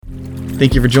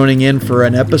Thank you for joining in for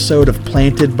an episode of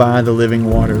Planted by the Living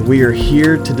Water. We are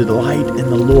here to delight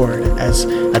in the Lord as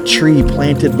a tree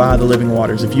planted by the living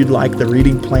waters. If you'd like the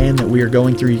reading plan that we are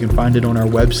going through, you can find it on our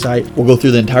website. We'll go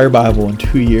through the entire Bible in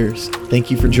 2 years. Thank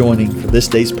you for joining for this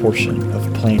day's portion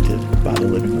of Planted by the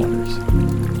Living Waters.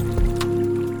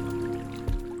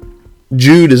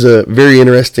 Jude is a very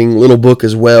interesting little book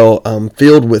as well,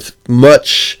 filled with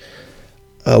much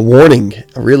warning,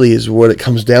 really, is what it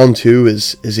comes down to,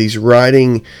 is he's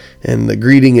writing, and the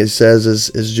greeting it says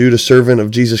is Jude, a servant of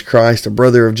Jesus Christ, a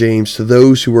brother of James, to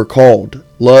those who were called,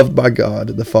 loved by God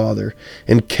the Father,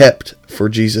 and kept for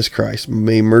Jesus Christ.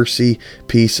 May mercy,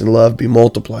 peace, and love be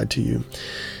multiplied to you.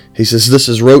 He says, this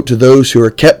is wrote to those who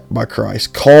are kept by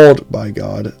Christ, called by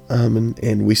God.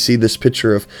 And we see this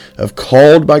picture of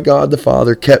called by God the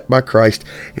Father, kept by Christ,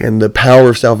 and the power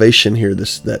of salvation here.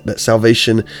 That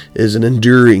salvation is an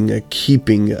enduring, a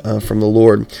keeping from the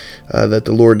Lord, that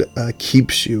the Lord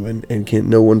keeps you and can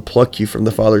no one pluck you from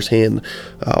the Father's hand.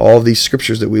 All of these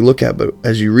scriptures that we look at, but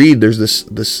as you read, there's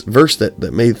this verse that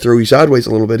may throw you sideways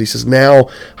a little bit. He says, now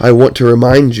I want to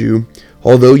remind you,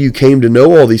 although you came to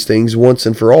know all these things once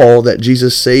and for all, that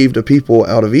Jesus saved a people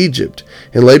out of Egypt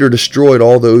and later destroyed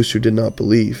all those who did not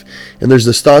believe. And there's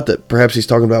this thought that perhaps he's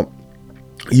talking about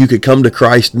you could come to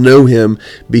Christ, know him,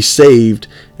 be saved,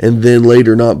 and then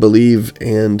later not believe,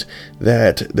 and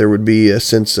that there would be a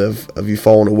sense of you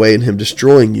falling away and him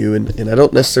destroying you. And I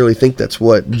don't necessarily think that's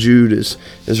what Jude is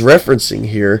referencing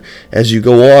here. As you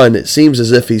go on, it seems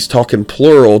as if he's talking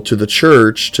plural to the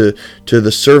church, to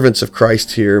the servants of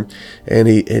Christ here, and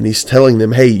he's telling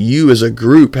them, hey, you as a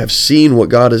group have seen what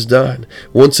God has done.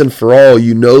 Once and for all,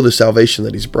 you know the salvation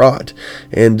that he's brought.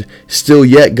 And still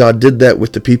yet, God did that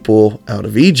with the people out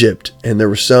of Egypt, and there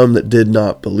were some that did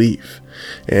not believe.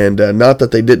 And not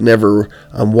that they didn't ever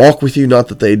walk with you, not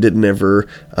that they didn't ever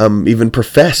even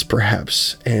profess,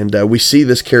 perhaps. And we see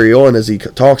this carry on as he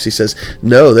talks. He says,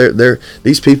 no,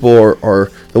 these people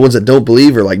are the ones that don't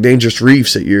believe, are like dangerous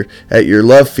reefs at your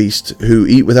love feast, who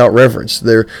eat without reverence.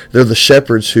 They're the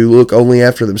shepherds who look only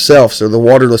after themselves. They're the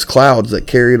waterless clouds that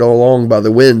carried along by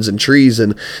the winds, and trees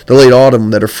in the late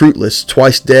autumn that are fruitless,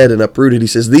 twice dead and uprooted. He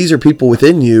says, these are people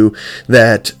within you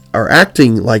that are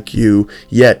acting like you,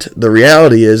 yet the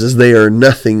reality is they are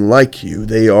nothing like you.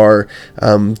 They are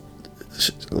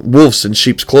wolves in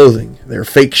sheep's clothing. They're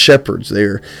fake shepherds.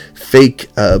 They're fake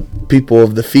people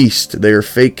of the feast. They're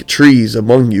fake trees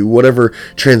among you. Whatever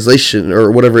translation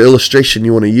or whatever illustration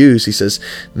you want to use, he says,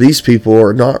 these people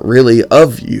are not really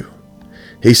of you.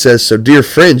 He says, so dear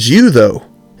friends, you though,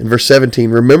 in verse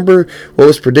 17, remember what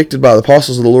was predicted by the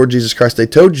apostles of the Lord Jesus Christ. They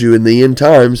told you in the end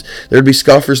times there would be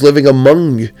scoffers living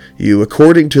among you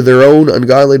according to their own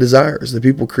ungodly desires. The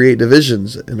people create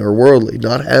divisions and are worldly,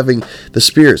 not having the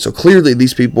Spirit. So clearly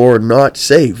these people are not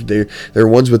saved. They're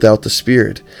ones without the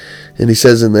Spirit. And he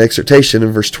says in the exhortation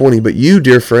in verse 20, but you,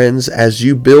 dear friends, as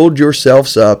you build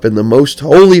yourselves up in the most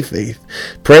holy faith,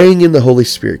 praying in the Holy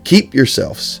Spirit, keep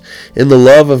yourselves in the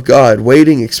love of God,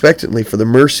 waiting expectantly for the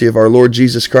mercy of our Lord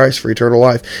Jesus Christ for eternal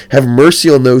life. Have mercy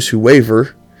on those who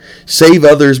waver. Save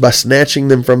others by snatching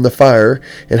them from the fire,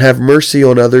 and have mercy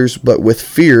on others, but with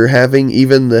fear, hating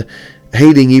even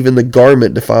the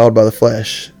garment defiled by the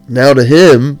flesh. Now to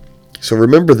him, so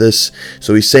remember this.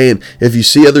 So he's saying, if you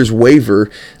see others waver,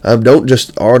 don't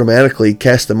just automatically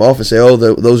cast them off and say, oh,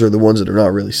 those are the ones that are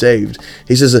not really saved.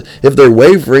 He says, if they're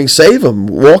wavering, save them.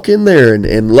 Walk in there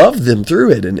and love them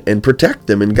through it, and protect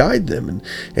them and guide them.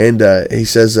 And he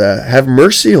says, have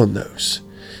mercy on those,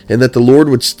 and that the Lord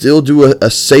would still do a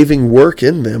saving work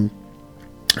in them.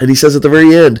 And he says at the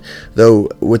very end, though,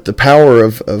 with the power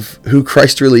of who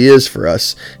Christ really is for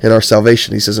us and our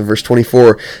salvation, he says in verse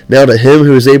 24, now to him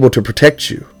who is able to protect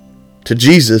you, to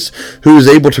Jesus, who is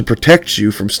able to protect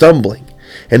you from stumbling,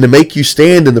 and to make you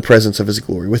stand in the presence of his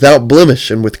glory, without blemish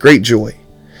and with great joy.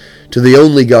 To the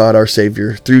only God, our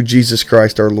Savior, through Jesus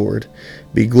Christ our Lord,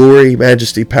 be glory,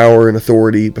 majesty, power, and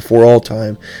authority before all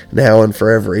time, now and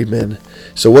forever. Amen.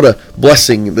 So what a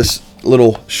blessing this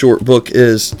little short book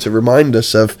is to remind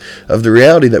us of the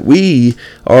reality that we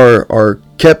are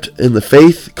kept in the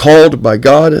faith, called by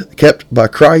God, kept by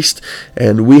Christ,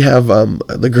 and we have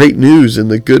the great news and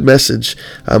the good message.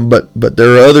 But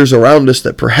there are others around us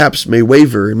that perhaps may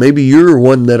waver, and maybe you're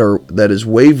one that is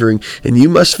wavering, and you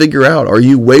must figure out: are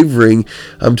you wavering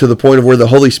to the point of where the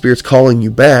Holy Spirit's calling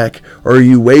you back, or are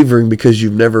you wavering because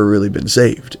you've never really been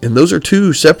saved? And those are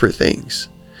two separate things.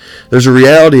 There's a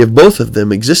reality of both of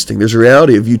them existing. There's a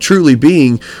reality of you truly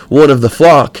being one of the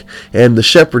flock and the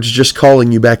shepherd's just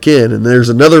calling you back in. And there's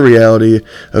another reality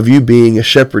of you being a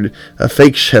shepherd, a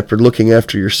fake shepherd looking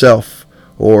after yourself,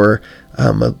 or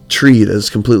a tree that is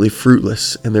completely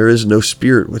fruitless, and there is no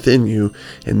spirit within you,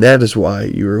 and that is why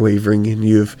you are wavering, and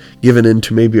you have given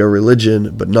into maybe a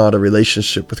religion, but not a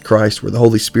relationship with Christ where the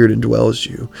Holy Spirit indwells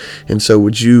you. And so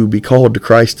would you be called to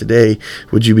Christ today?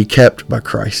 Would you be kept by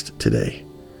Christ today?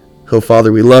 Oh,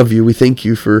 Father, we love you. We thank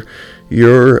you for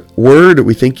your word.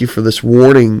 We thank you for this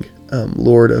warning,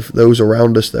 Lord, of those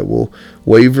around us that will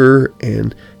waver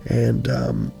and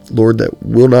Lord, that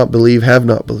will not believe, have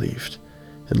not believed.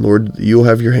 And Lord, you'll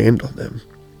have your hand on them.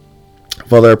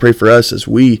 Father, I pray for us as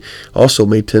we also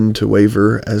may tend to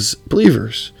waver as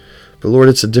believers. But Lord,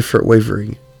 it's a different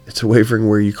wavering. It's a wavering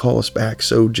where you call us back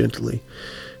so gently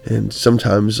and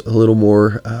sometimes a little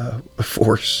more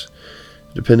force,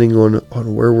 depending on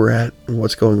where we're at and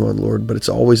what's going on, Lord. But it's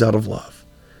always out of love.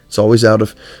 It's always out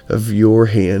of your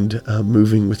hand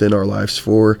moving within our lives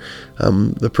for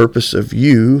the purpose of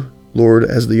you, Lord,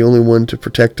 as the only one to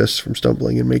protect us from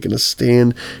stumbling and making us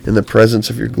stand in the presence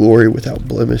of your glory without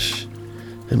blemish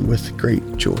and with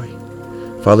great joy.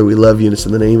 Father, we love you, and it's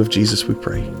in the name of Jesus we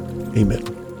pray.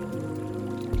 Amen.